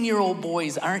 14-year-old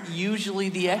boys aren't usually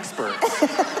the experts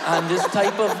on this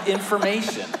type of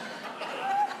information.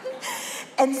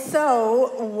 And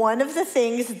so one of the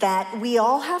things that we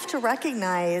all have to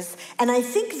recognize, and I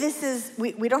think this is,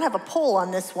 we don't have a poll on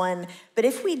this one, but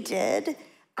if we did,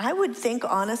 I would think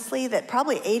honestly that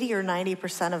probably 80 or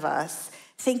 90% of us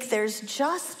think there's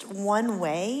just one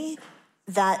way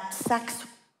that sex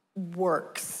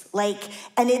works.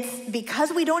 And it's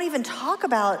because we don't even talk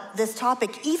about this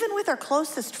topic, even with our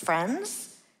closest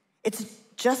friends. It's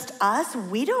just us,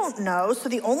 we don't know. So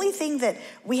the only thing that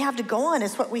we have to go on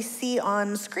is what we see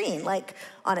on screen, like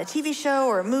on a TV show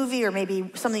or a movie or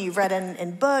maybe something you've read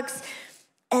in books.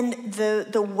 And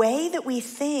the way that we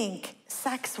think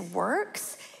sex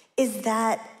works is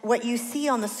that what you see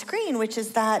on the screen, which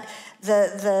is that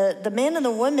the man and the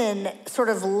woman sort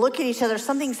of look at each other,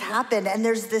 something's happened, and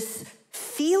there's this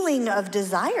feeling of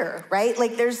desire, right?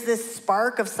 Like there's this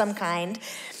spark of some kind.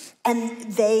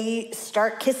 And they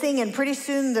start kissing, and pretty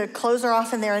soon the clothes are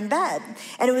off and they're in bed.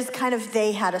 And it was kind of,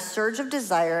 they had a surge of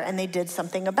desire and they did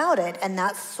something about it. And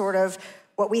that's sort of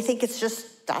what we think it's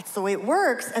just, that's the way it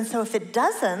works. And so if it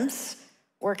doesn't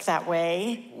work that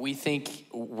way, we think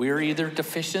we're either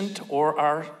deficient or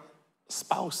our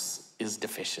spouse is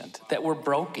deficient, that we're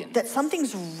broken. That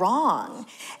something's wrong.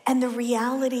 And the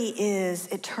reality is,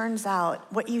 it turns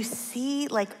out, what you see,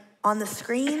 like on the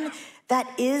screen, that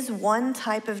is one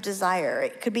type of desire.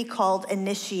 It could be called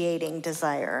initiating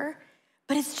desire,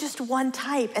 but it's just one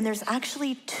type, and there's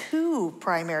actually two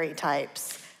primary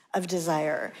types of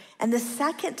desire. And the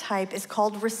second type is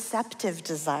called receptive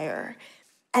desire.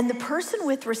 And the person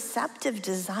with receptive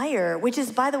desire, which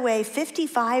is, by the way,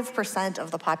 55%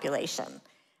 of the population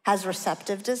has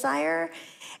receptive desire,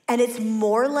 and it's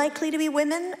more likely to be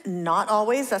women, not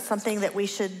always. That's something that we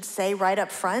should say right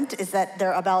up front, is that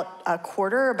they're about a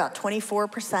quarter, about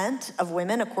 24% of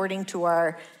women, according to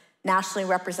our nationally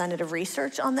representative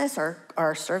research on this,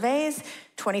 our surveys,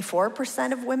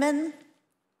 24% of women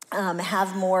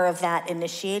have more of that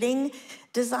initiating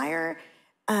desire.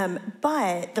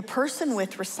 But the person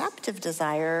with receptive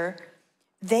desire,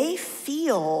 they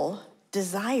feel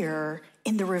desire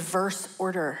in the reverse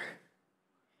order.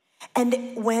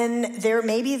 And when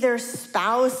maybe their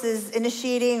spouse is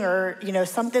initiating, or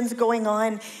something's going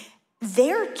on,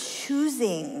 they're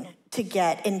choosing to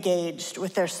get engaged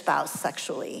with their spouse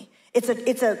sexually. It's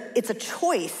a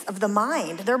choice of the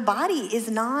mind. Their body is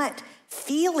not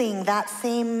feeling that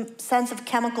same sense of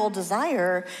chemical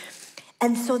desire.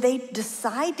 And so they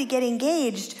decide to get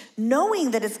engaged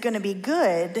knowing that it's going to be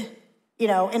good,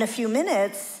 in a few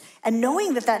minutes, and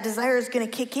knowing that that desire is going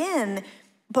to kick in.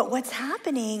 But what's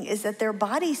happening is that their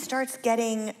body starts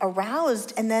getting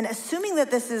aroused, and then assuming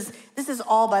that this is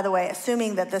all, by the way,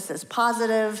 assuming that this is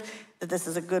positive, that this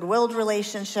is a good-willed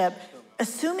relationship,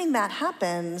 assuming that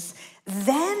happens,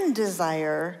 then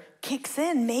desire kicks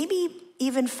in, maybe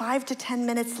even 5 to 10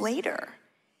 minutes later.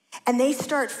 And they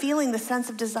start feeling the sense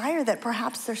of desire that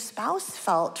perhaps their spouse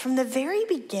felt from the very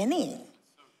beginning.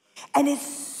 And it's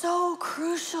so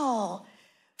crucial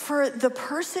for the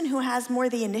person who has more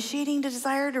the initiating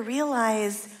desire to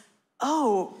realize,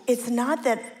 oh, it's not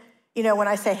that, when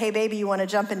I say, hey, baby, you want to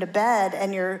jump into bed,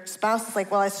 and your spouse is like,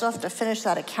 well, I still have to finish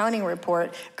that accounting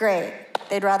report. Great.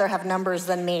 They'd rather have numbers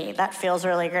than me. That feels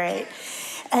really great.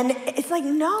 And it's like,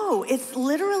 no, it's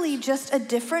literally just a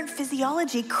different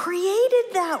physiology created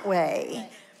that way.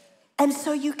 And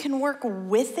so you can work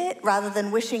with it rather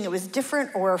than wishing it was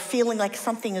different or feeling like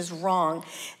something is wrong.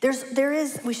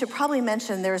 We should probably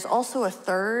mention, there's also a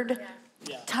third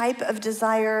type of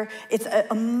desire. It's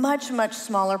a much, much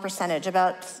smaller percentage,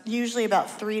 usually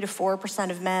about 3 to 4%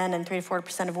 of men and 3 to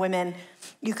 4% of women.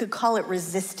 You could call it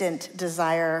resistant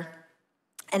desire.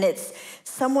 And it's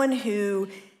someone who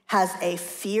has a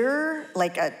fear,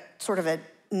 like a sort of a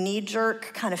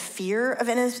knee-jerk kind of fear of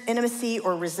intimacy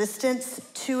or resistance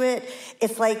to it.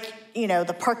 It's like,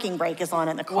 the parking brake is on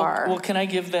in the car. Well, can I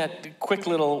give that quick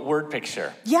little word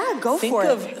picture? Yeah, go for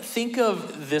it. Think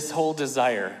of this whole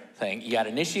desire thing. You got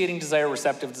initiating desire,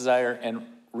 receptive desire, and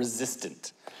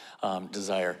resistant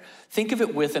desire. Think of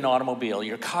it with an automobile.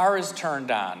 Your car is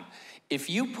turned on. If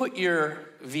you put your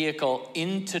vehicle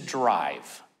into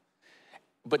drive,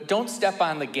 but don't step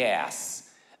on the gas,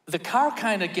 the car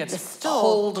kind of gets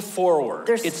pulled forward.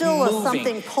 There's it's still moving.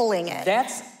 Something pulling it.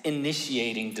 That's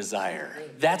initiating desire.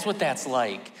 That's what that's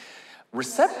like.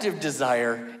 Receptive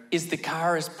desire is the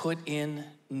car is put in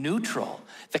neutral.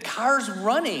 The car's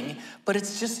running, but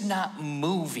it's just not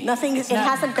moving. It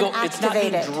hasn't been activated. It's not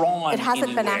being drawn It hasn't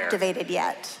anywhere. been activated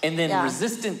yet. And then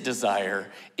resistant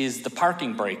desire is the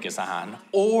parking brake is on,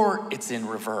 or it's in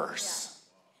reverse.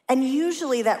 And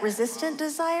usually that resistant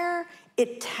desire,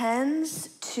 it tends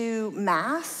to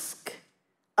mask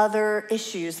other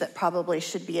issues that probably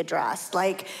should be addressed.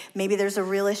 Like maybe there's a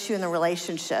real issue in the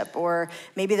relationship, or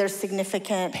maybe there's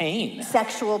significant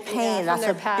sexual pain. That's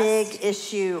a big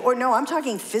issue. Or no, I'm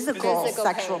talking physical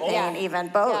sexual pain, even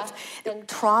both. Yeah.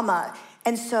 Trauma.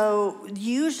 And so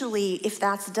usually if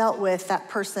that's dealt with, that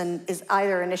person is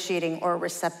either initiating or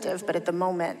receptive, but at the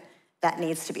moment, that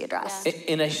needs to be addressed. Yeah.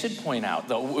 And I should point out,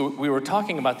 though, we were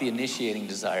talking about the initiating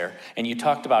desire, and you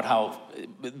talked about how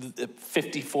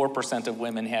 54% of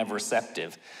women have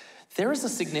receptive. There is a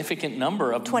significant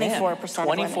number of 24%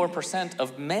 24%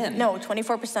 of men. No,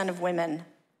 24% of women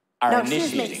are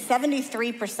initiating. Excuse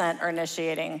me, 73% are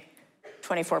initiating.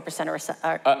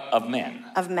 24% of men.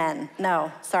 Of men.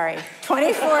 No, sorry.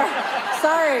 24.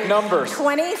 Sorry. Numbers.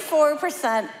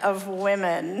 24% of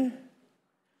women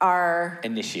are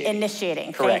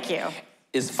initiating. Correct. Thank you.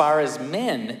 As far as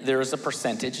men, there is a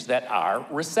percentage that are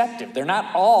receptive. They're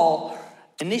not all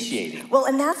initiating. Well,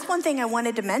 and that's one thing I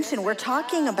wanted to mention. We're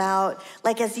talking about,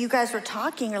 like, as you guys were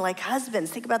talking, you're like, husbands,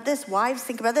 think about this, wives,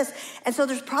 think about this. And so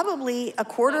there's probably a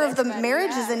quarter of the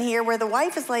marriages in here where the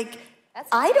wife is like,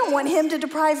 I don't want him to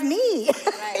deprive me,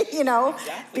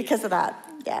 because of that.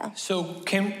 Yeah. So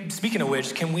speaking of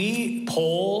which, can we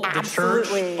poll the church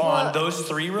on those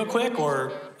three real quick,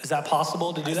 or is that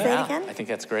possible to do that? Say it again. I think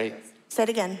that's great. Say it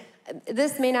again.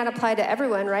 this may not apply to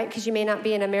everyone, right? Because you may not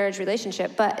be in a marriage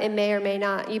relationship, but you may or may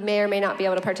not be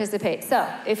able to participate. So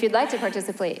if you'd like to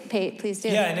participate, please do.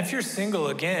 Yeah, and if you're single,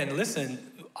 again, listen,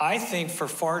 I think for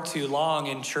far too long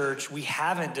in church, we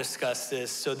haven't discussed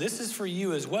this. So this is for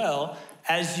you as well.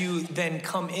 As you then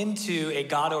come into a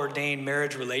God-ordained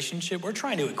marriage relationship, we're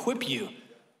trying to equip you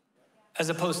as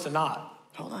opposed to not.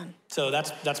 Hold on. So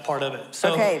that's part of it.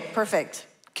 So Okay, perfect.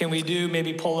 can we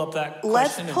maybe pull up that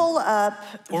Let's question? pull up.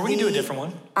 Or we can do a different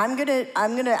one. I'm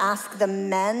gonna ask the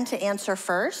men to answer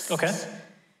first. Okay.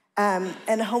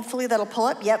 And hopefully that'll pull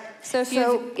up. Yep. So if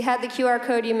you had the QR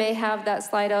code, you may have that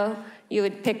Slido. You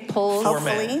would pick polls. For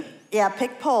men. Hopefully, yeah,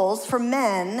 pick polls for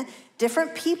men.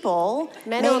 Different people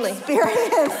Men may only.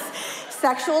 experience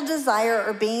sexual desire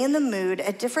or being in the mood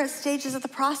at different stages of the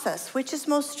process. Which is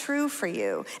most true for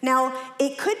you? Now,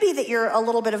 it could be that you're a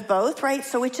little bit of both, right?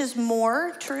 So which is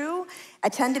more true? I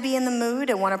tend to be in the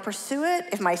mood and want to pursue it.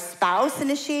 If my spouse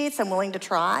initiates, I'm willing to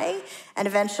try and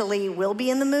eventually will be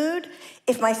in the mood.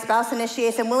 If my spouse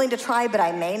initiates, I'm willing to try, but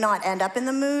I may not end up in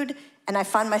the mood, and I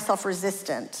find myself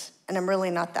resistant, and I'm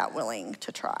really not that willing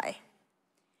to try.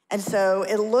 And so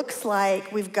it looks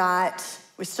like we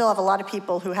still have a lot of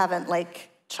people who haven't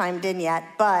chimed in yet,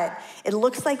 but it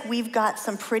looks like we've got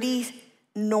some pretty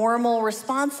normal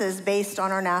responses based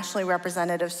on our nationally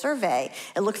representative survey.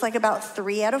 It looks like about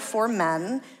 3 out of 4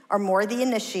 men are more the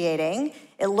initiating.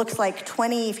 It looks like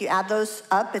if you add those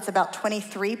up, it's about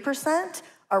 23%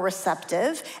 are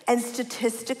receptive. And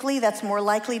statistically, that's more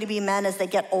likely to be men as they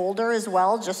get older as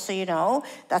well, just so you know.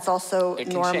 That's also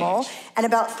normal. Change. And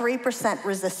about 3%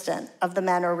 resistant of the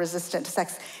men are resistant to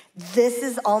sex. This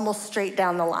is almost straight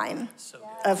down the line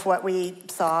of what we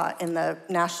saw in the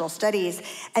national studies.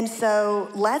 And so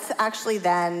let's actually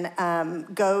then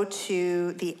go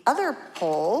to the other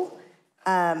poll.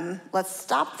 Let's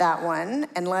stop that one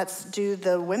and let's do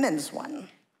the women's one.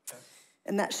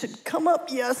 And that should come up,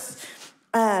 yes.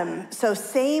 So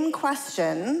same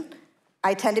question.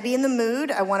 I tend to be in the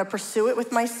mood. I want to pursue it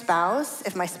with my spouse.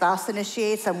 If my spouse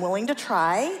initiates, I'm willing to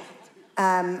try.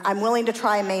 I'm willing to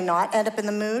try, may not end up in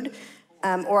the mood.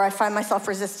 Or I find myself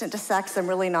resistant to sex. I'm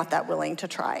really not that willing to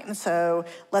try. And so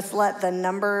let's let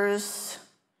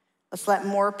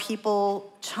more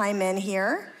people chime in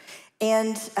here.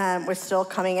 And we're still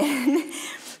coming in.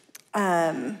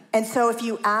 And so if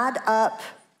you add up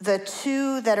the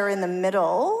 2 that are in the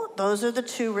middle, those are the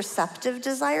 2 receptive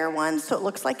desire ones. So it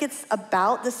looks like it's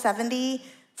about the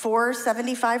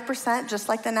 75%, just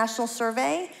like the national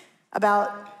survey,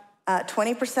 about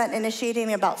 20%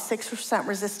 initiating, about 6%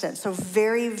 resistant. So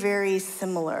very, very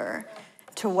similar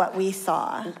to what we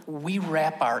saw. We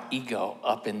wrap our ego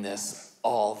up in this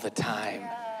all the time.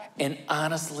 And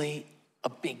honestly, a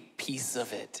big piece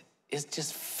of it is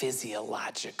just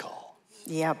physiological.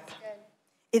 Yep.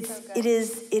 It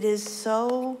is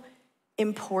so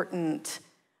important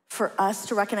for us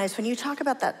to recognize when you talk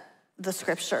about the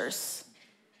scriptures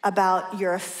about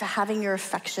having your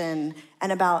affection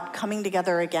and about coming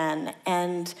together again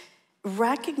and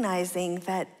recognizing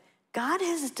that God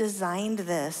has designed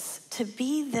this to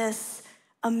be this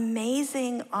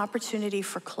amazing opportunity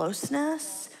for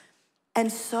closeness. And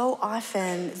so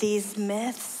often, these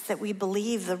myths that we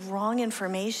believe, the wrong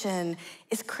information,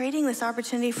 is creating this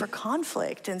opportunity for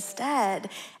conflict instead.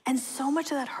 And so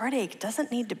much of that heartache doesn't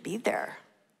need to be there.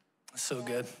 So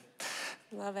good.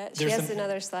 Love it. She has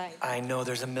another slide. I know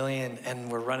there's a million, and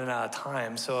we're running out of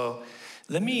time. So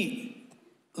let me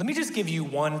just give you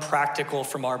one practical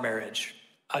from our marriage.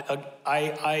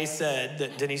 I said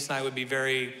that Denise and I would be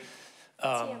very...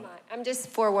 TMI. I'm just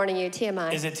forewarning you,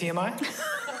 TMI. Is it TMI?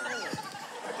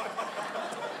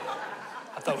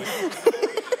 I thought we...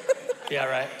 Yeah,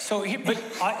 right. So,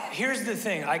 here's the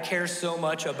thing. I care so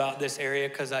much about this area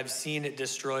because I've seen it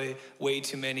destroy way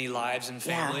too many lives and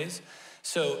families. Yeah.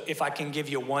 So if I can give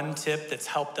you one tip that's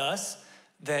helped us,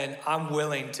 then I'm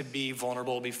willing to be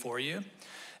vulnerable before you.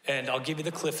 And I'll give you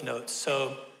the cliff notes.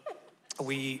 So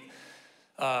we,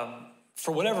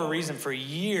 for whatever reason, for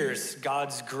years,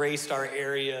 God's graced our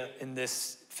area in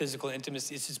this physical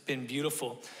intimacy. It's just been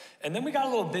beautiful. And then we got a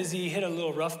little busy, hit a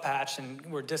little rough patch, and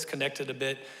we're disconnected a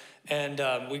bit. And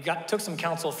we took some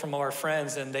counsel from our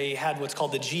friends, and they had what's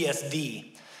called the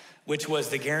GSD, which was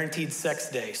the Guaranteed Sex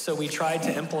Day. So we tried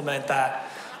to implement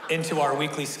that into our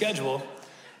weekly schedule.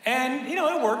 And,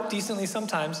 it worked decently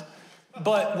sometimes.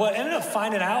 But what ended up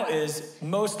finding out is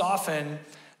most often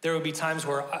there would be times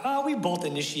where we both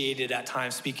initiated at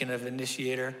times, speaking of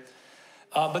initiator.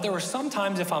 But there were some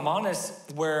times, if I'm honest,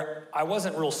 where I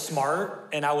wasn't real smart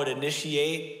and I would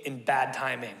initiate in bad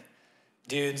timing.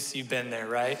 Dudes, you've been there,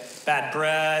 right? Bad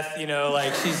breath, you know,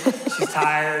 like she's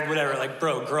tired, whatever. Like,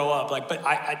 bro, grow up. Like, but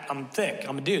I'm thick.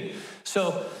 I'm a dude.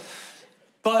 So,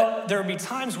 but there would be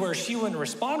times where she wouldn't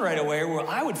respond right away, where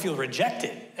I would feel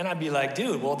rejected. And I'd be like,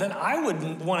 dude, well, then I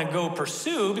wouldn't want to go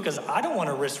pursue because I don't want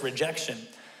to risk rejection.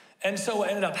 And so what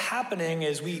ended up happening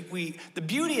is the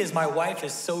beauty is my wife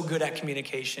is so good at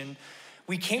communication.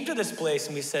 We came to this place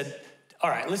and we said, all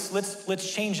right,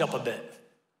 let's change up a bit.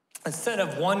 Instead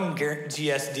of one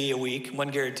GSD a week, one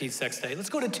guaranteed sex day,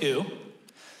 let's go to 2.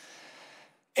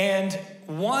 And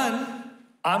 1,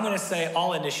 I'm gonna say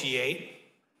I'll initiate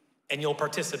and you'll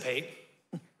participate.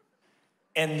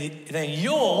 And then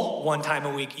you'll, one time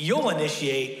a week, you'll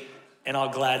initiate and I'll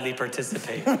gladly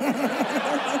participate.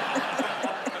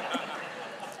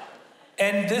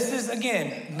 And this is,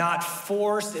 again, not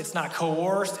forced, it's not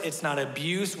coerced, it's not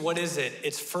abuse. What is it?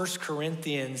 It's 1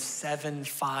 Corinthians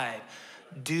 7:5.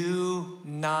 Do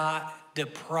not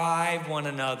deprive one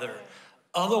another.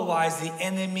 Otherwise, the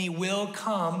enemy will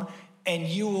come and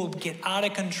you will get out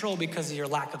of control because of your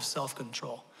lack of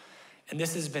self-control. And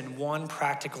this has been one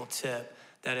practical tip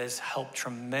that has helped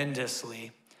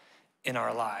tremendously in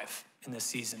our life in this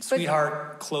season.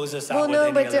 Sweetheart, close us out with any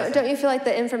other thing. Don't you feel like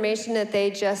the information that they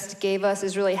just gave us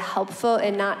is really helpful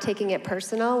in not taking it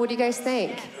personal? What do you guys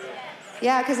think?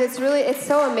 Yeah, because it's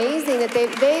so amazing that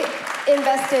they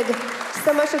invested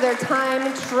so much of their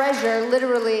time, treasure,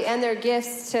 literally, and their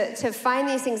gifts to find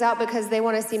these things out because they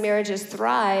want to see marriages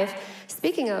thrive.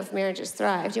 Speaking of marriages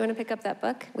thrive, do you want to pick up that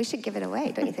book? We should give it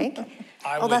away, don't you think?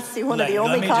 That's one of the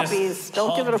only copies.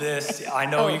 Don't give it away. I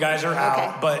know you guys are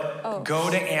out, but go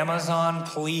to Amazon,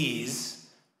 please,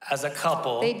 as a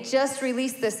couple. They just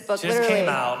released this book, just came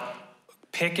out.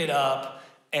 Pick it up.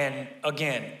 And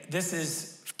again, this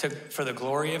is for the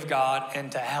glory of God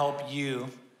and to help you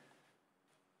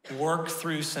work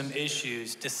through some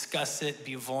issues, discuss it,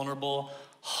 be vulnerable,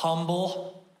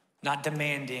 humble, not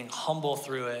demanding, humble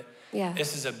through it. Yeah.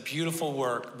 This is a beautiful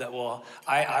work that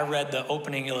I read the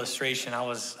opening illustration. I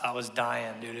was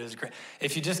dying, dude. It was great.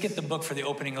 If you just get the book for the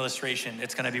opening illustration,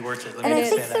 it's going to be worth it. And I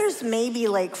think there's maybe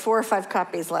like 4 or 5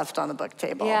 copies left on the book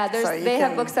table. Yeah, they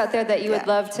have books out there that you would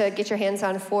love to get your hands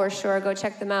on for sure. Go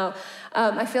check them out.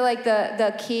 I feel like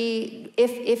the key,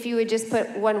 if you would just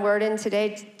put one word in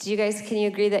today, can you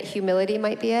agree that humility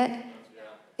might be it?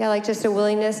 Yeah, like just a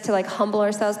willingness to like humble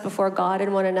ourselves before God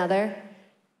and one another.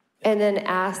 And then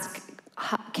ask,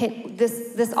 can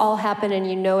this all happen and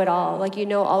you know it all? Like you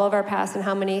know all of our past and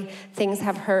how many things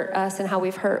have hurt us and how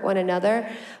we've hurt one another.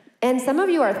 And some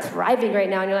of you are thriving right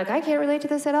now and you're like, I can't relate to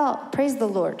this at all. Praise the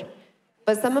Lord.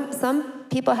 But some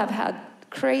people have had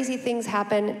crazy things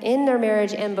happen in their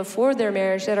marriage and before their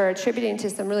marriage that are attributing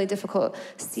to some really difficult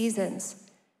seasons.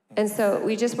 And so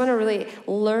we just want to really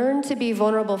learn to be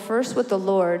vulnerable first with the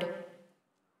Lord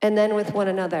and then with one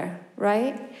another,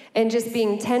 right? And just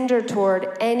being tender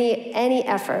toward any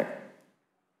effort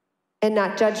and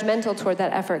not judgmental toward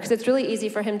that effort. Because it's really easy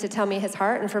for him to tell me his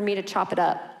heart and for me to chop it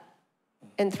up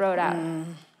and throw it out.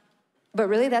 But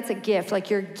really that's a gift.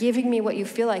 Like you're giving me what you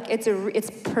feel like. It's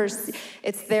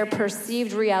their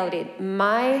perceived reality.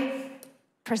 My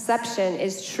perception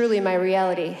is truly my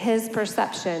reality. His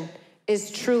perception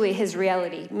is truly his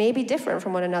reality. Maybe different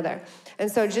from one another.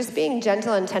 And so just being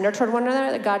gentle and tender toward one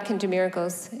another, that God can do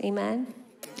miracles. Amen?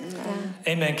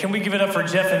 Amen. Can we give it up for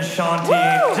Jeff and Shaunti?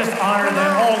 Woo! Just honor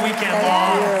them all weekend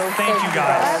long. Thank you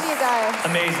guys. Love you guys.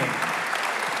 Amazing.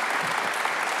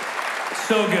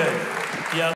 So good.